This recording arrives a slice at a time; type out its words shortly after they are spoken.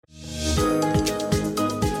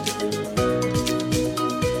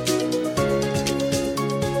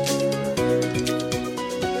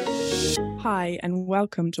and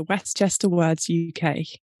welcome to Westchester Words UK.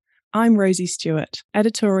 I'm Rosie Stewart,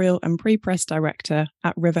 Editorial and Pre-Press Director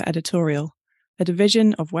at River Editorial, a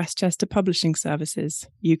division of Westchester Publishing Services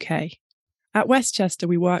UK. At Westchester,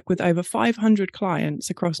 we work with over 500 clients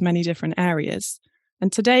across many different areas,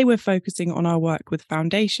 and today we're focusing on our work with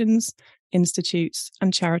foundations, institutes,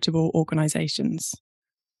 and charitable organisations.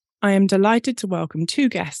 I am delighted to welcome two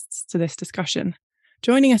guests to this discussion.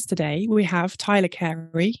 Joining us today, we have Tyler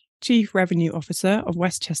Carey, Chief Revenue Officer of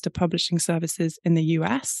Westchester Publishing Services in the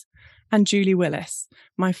US, and Julie Willis,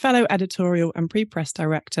 my fellow editorial and pre-press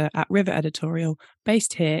director at River Editorial,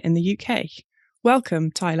 based here in the UK.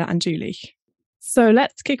 Welcome, Tyler and Julie. So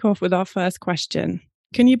let's kick off with our first question.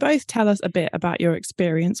 Can you both tell us a bit about your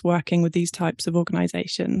experience working with these types of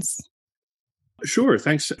organizations? Sure.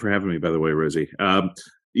 Thanks for having me, by the way, Rosie.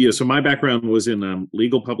 So my background was in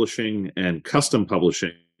legal publishing and custom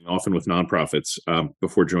publishing, often with nonprofits,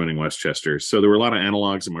 before joining Westchester. So there were a lot of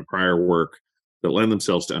analogs in my prior work that lend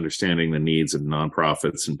themselves to understanding the needs of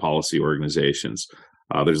nonprofits and policy organizations.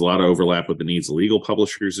 There's a lot of overlap with the needs of legal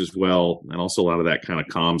publishers as well, and also a lot of that kind of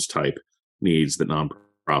comms type needs that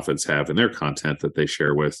nonprofits have in their content that they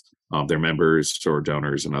share with their members or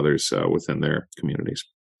donors and others within their communities.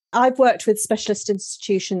 I've worked with specialist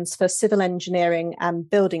institutions for civil engineering and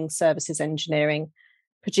building services engineering,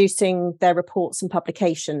 producing their reports and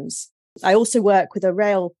publications. I also work with a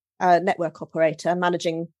rail network operator,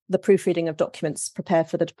 managing the proofreading of documents prepared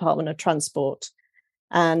for the Department of Transport.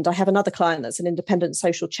 And I have another client that's an independent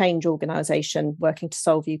social change organisation working to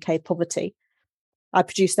solve UK poverty. I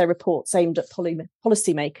produce their reports aimed at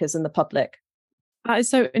policymakers and the public. That is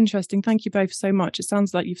so interesting. Thank you both so much. It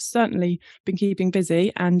sounds like you've certainly been keeping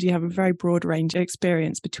busy and you have a very broad range of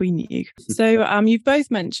experience between you. So you've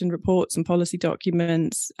both mentioned reports and policy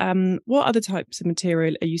documents. What other types of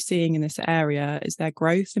material are you seeing in this area? Is there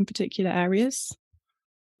growth in particular areas?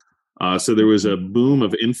 So there was a boom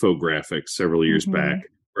of infographics several years back,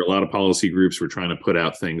 where a lot of policy groups were trying to put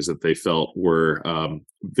out things that they felt were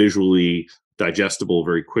visually digestible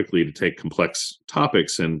very quickly to take complex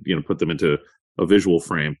topics and put them into a visual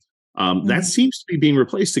frame. That seems to be being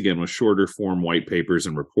replaced again with shorter form white papers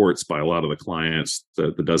and reports by a lot of the clients,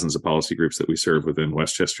 the dozens of policy groups that we serve within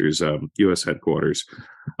Westchester's U.S. headquarters.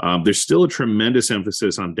 There's still a tremendous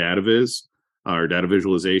emphasis on data viz, or data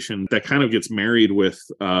visualization. That kind of gets married with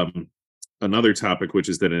another topic, which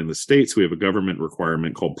is that in the States, we have a government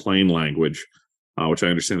requirement called plain language, which I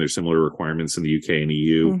understand there's similar requirements in the UK and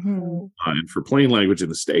EU. And for plain language in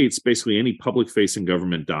the States, basically any public-facing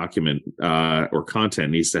government document or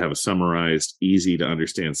content needs to have a summarized,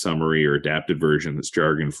 easy-to-understand summary or adapted version that's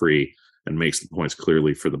jargon-free and makes the points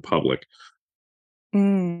clearly for the public.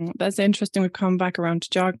 That's interesting. We've come back around to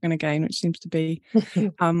jargon again, which seems to be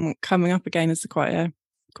coming up again as quite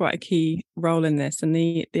a key role in this, and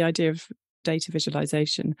the idea of data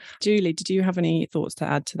visualization. Julie, did you have any thoughts to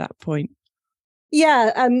add to that point?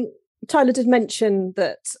 Yeah, Tyler did mention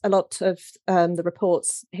that a lot of the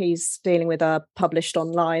reports he's dealing with are published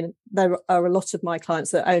online. There are a lot of my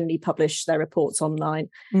clients that only publish their reports online.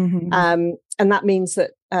 And that means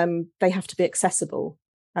that they have to be accessible.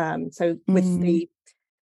 So with the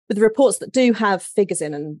reports that do have figures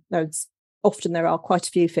in, and often there are quite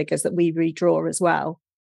a few figures that we redraw as well,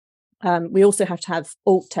 we also have to have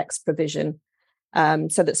alt text provision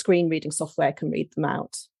so that screen reading software can read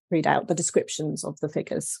out the descriptions of the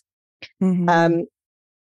figures. Other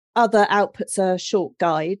outputs are short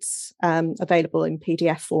guides available in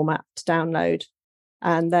PDF format to download,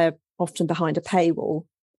 and they're often behind a paywall.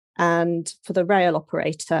 And for the rail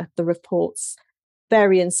operator, the reports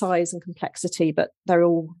vary in size and complexity, but they're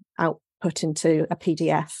all output into a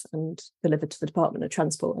PDF and delivered to the Department of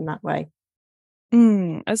Transport in that way.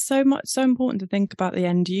 It's so important to think about the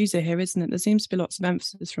end user here, isn't it? There seems to be lots of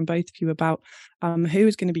emphasis from both of you about who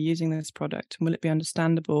is going to be using this product, and will it be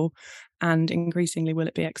understandable, and increasingly will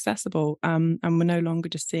it be accessible? And we're no longer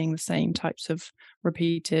just seeing the same types of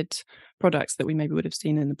repeated products that we maybe would have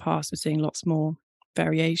seen in the past. We're seeing lots more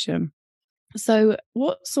variation. So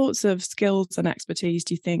what sorts of skills and expertise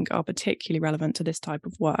do you think are particularly relevant to this type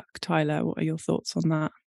of work? Tyler, what are your thoughts on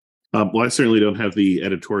that? Well, I certainly don't have the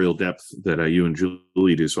editorial depth that you and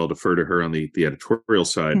Julie do, so I'll defer to her on the editorial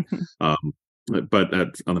side, but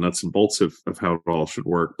on the nuts and bolts of how it all should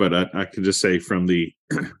work. But I can just say from the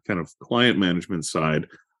kind of client management side,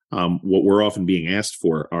 what we're often being asked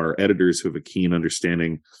for are editors who have a keen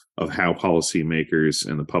understanding of how policymakers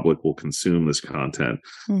and the public will consume this content.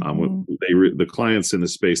 The clients in the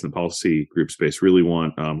space, in the policy group space, really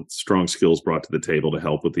want strong skills brought to the table to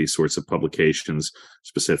help with these sorts of publications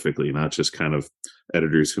specifically, not just kind of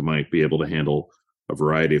editors who might be able to handle a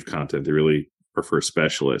variety of content. They really prefer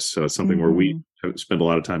specialists. So it's something where we spend a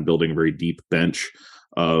lot of time building a very deep bench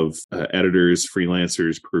of editors,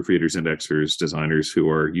 freelancers, proofreaders, indexers, designers who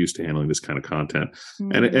are used to handling this kind of content.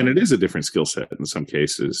 And it is a different skill set in some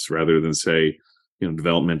cases, rather than, say,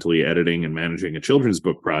 developmentally editing and managing a children's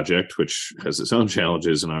book project, which has its own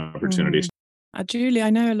challenges and opportunities. Julie, I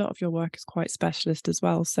know a lot of your work is quite specialist as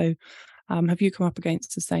well. So have you come up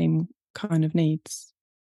against the same kind of needs?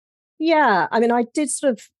 Yeah, I mean, I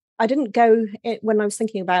didn't go when I was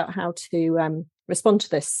thinking about how to respond to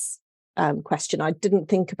this question. I didn't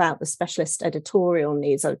think about the specialist editorial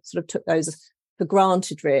needs. I sort of took those for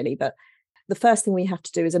granted, really. But the first thing we have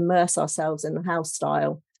to do is immerse ourselves in the house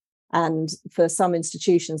style. And for some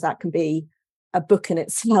institutions, that can be a book in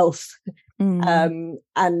itself.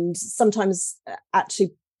 And sometimes,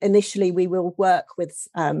 actually, initially, we will work with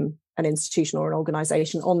an institution or an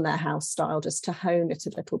organisation on their house style just to hone it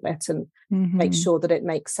a little bit and make sure that it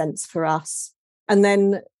makes sense for us. And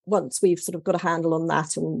then once we've sort of got a handle on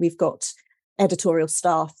that, and we've got editorial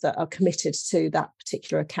staff that are committed to that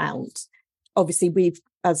particular account, obviously we've,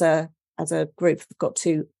 as a group, we've got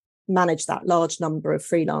to manage that large number of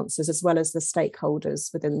freelancers as well as the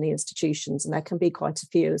stakeholders within the institutions. And there can be quite a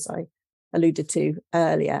few, as I alluded to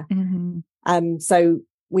earlier. So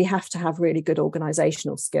we have to have really good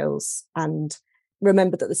organisational skills and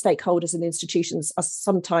remember that the stakeholders in the institutions are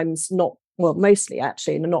sometimes not, well, mostly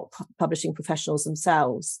actually, and not publishing professionals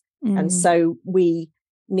themselves. And so we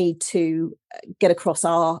need to get across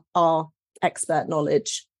our expert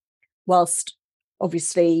knowledge whilst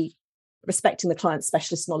obviously respecting the client's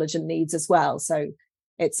specialist knowledge and needs as well. So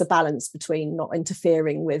it's a balance between not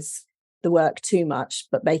interfering with the work too much,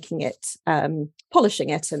 but making it, polishing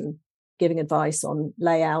it and giving advice on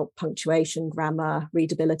layout, punctuation, grammar,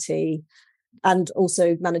 readability, and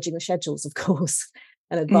also managing the schedules, of course,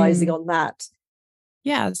 and advising on that.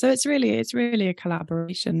 Yeah, so it's really a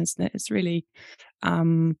collaboration, isn't it? It's really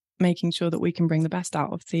making sure that we can bring the best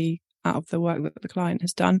out of the work that the client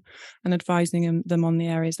has done and advising them on the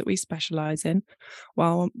areas that we specialise in,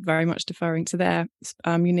 while very much deferring to their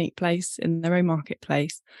unique place in their own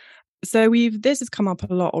marketplace. So this has come up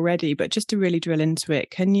a lot already, but just to really drill into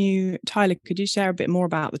it, Tyler, could you share a bit more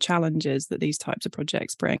about the challenges that these types of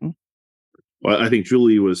projects bring? Well, I think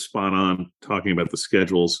Julie was spot on talking about the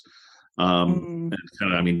schedules, and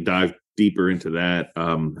kind of, dive deeper into that.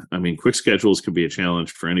 Quick schedules can be a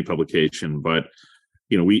challenge for any publication, but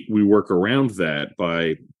we work around that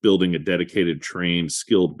by building a dedicated, trained,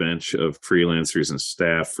 skilled bench of freelancers and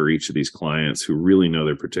staff for each of these clients who really know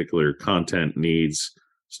their particular content needs,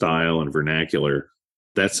 style, and vernacular.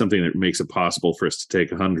 That's something that makes it possible for us to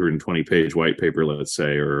take a 120-page white paper, let's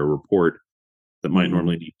say, or a report that might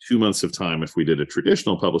normally need 2 months of time if we did a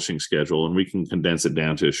traditional publishing schedule, and we can condense it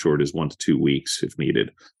down to as short as 1 to 2 weeks if needed,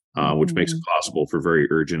 which makes it possible for very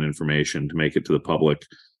urgent information to make it to the public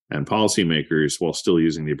and policymakers while still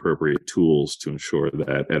using the appropriate tools to ensure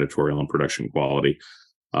that editorial and production quality.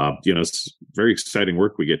 It's very exciting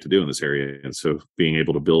work we get to do in this area. And so being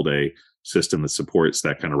able to build a system that supports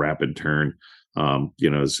that kind of rapid turn,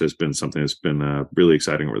 has been something that's been really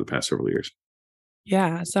exciting over the past several years.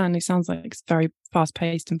 Yeah, it certainly sounds like it's a very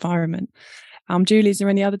fast-paced environment. Julie, is there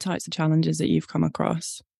any other types of challenges that you've come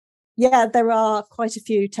across? Yeah, there are quite a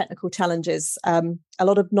few technical challenges. A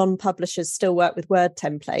lot of non-publishers still work with Word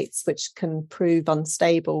templates, which can prove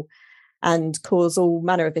unstable and cause all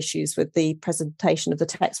manner of issues with the presentation of the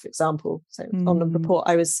text, for example. So on the report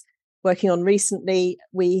I was working on recently,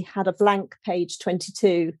 we had a blank page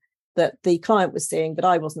 22 that the client was seeing, but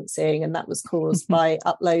I wasn't seeing, and that was caused by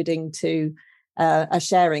uploading to a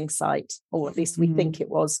sharing site, or at least we think it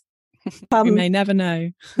was. We may never know.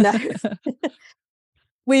 No.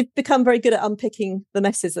 We've become very good at unpicking the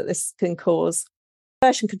messes that this can cause.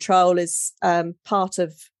 Version control is part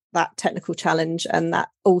of that technical challenge, and that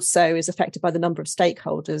also is affected by the number of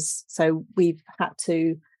stakeholders. So we've had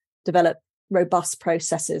to develop robust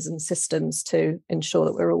processes and systems to ensure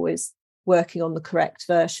that we're always working on the correct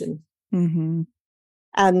version. And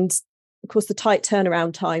of course, the tight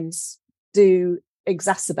turnaround times do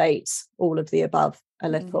exacerbate all of the above a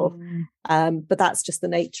little, but that's just the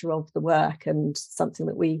nature of the work and something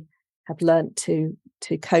that we have learnt to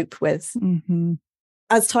cope with.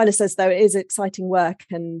 As Tyler says, though, it is exciting work,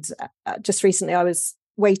 and just recently I was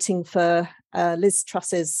waiting for Liz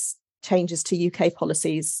Truss's changes to UK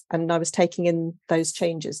policies, and I was taking in those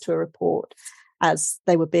changes to a report as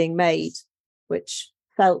they were being made, which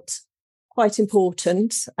felt quite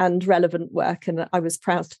important and relevant work, and I was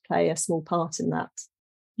proud to play a small part in that.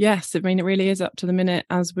 Yes, I mean, it really is up to the minute.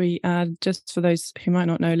 As we just for those who might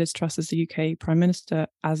not know, Liz Truss is the UK Prime Minister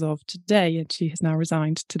as of today, and she has now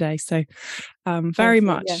resigned today. So very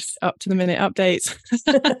much up to the minute updates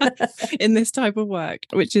in this type of work,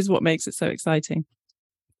 which is what makes it so exciting.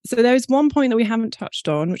 So there's one point that we haven't touched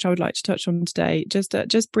on, which I would like to touch on today.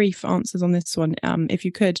 Just brief answers on this one, if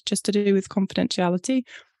you could, just to do with confidentiality.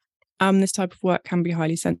 This type of work can be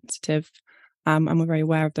highly sensitive. And we're very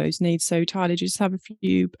aware of those needs. So, Tyler, do you just have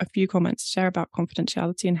a few comments to share about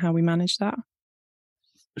confidentiality and how we manage that?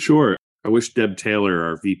 Sure. I wish Deb Taylor,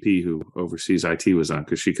 our VP who oversees IT, was on,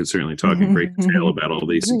 because she could certainly talk in great detail about all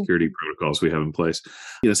these security protocols we have in place.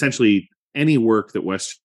 Essentially, any work that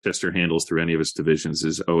Westchester handles through any of its divisions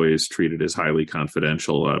is always treated as highly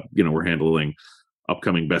confidential. We're handling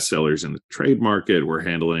upcoming bestsellers in the trade market. We're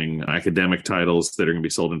handling academic titles that are going to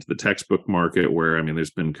be sold into the textbook market, where,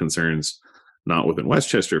 there's been concerns, not within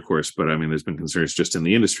Westchester, of course, but there's been concerns just in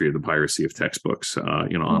the industry of the piracy of textbooks,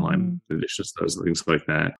 online editions, those things like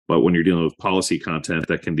that. But when you're dealing with policy content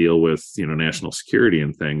that can deal with, national security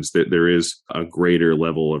and things, that there is a greater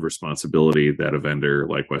level of responsibility that a vendor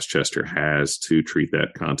like Westchester has to treat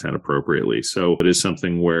that content appropriately. So it is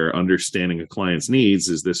something where understanding a client's needs,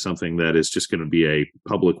 is this something that is just going to be a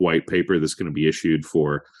public white paper that's going to be issued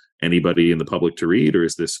for anybody in the public to read, or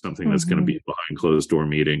is this something that's going to be behind closed door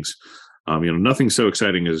meetings? Nothing so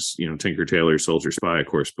exciting as, Tinker Tailor Soldier Spy, of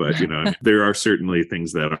course, but, there are certainly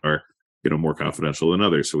things that are, more confidential than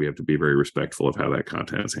others. So we have to be very respectful of how that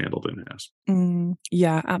content is handled in-house.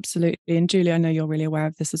 Yeah, absolutely. And Julie, I know you're really aware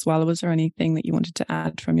of this as well. Was there anything that you wanted to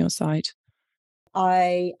add from your side?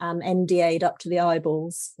 I am NDA'd up to the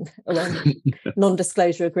eyeballs,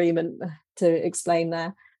 non-disclosure agreement to explain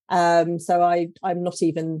there. So I'm not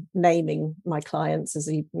even naming my clients, as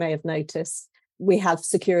you may have noticed. We have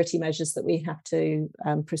security measures that we have to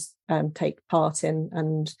take part in,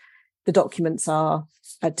 and the documents are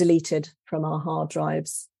deleted from our hard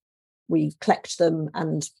drives. We collect them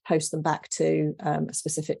and post them back to a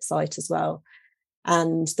specific site as well.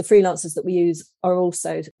 And the freelancers that we use are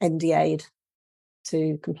also NDA'd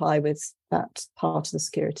to comply with that part of the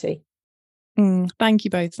security. Thank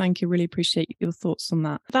you both. Thank you. Really appreciate your thoughts on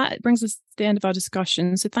that. That brings us to the end of our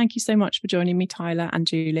discussion. So thank you so much for joining me, Tyler and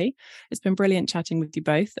Julie. It's been brilliant chatting with you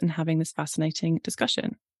both and having this fascinating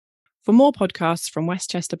discussion. For more podcasts from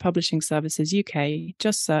Westchester Publishing Services UK,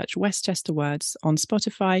 just search Westchester Words on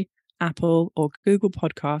Spotify, Apple or Google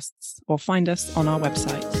Podcasts, or find us on our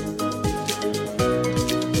website.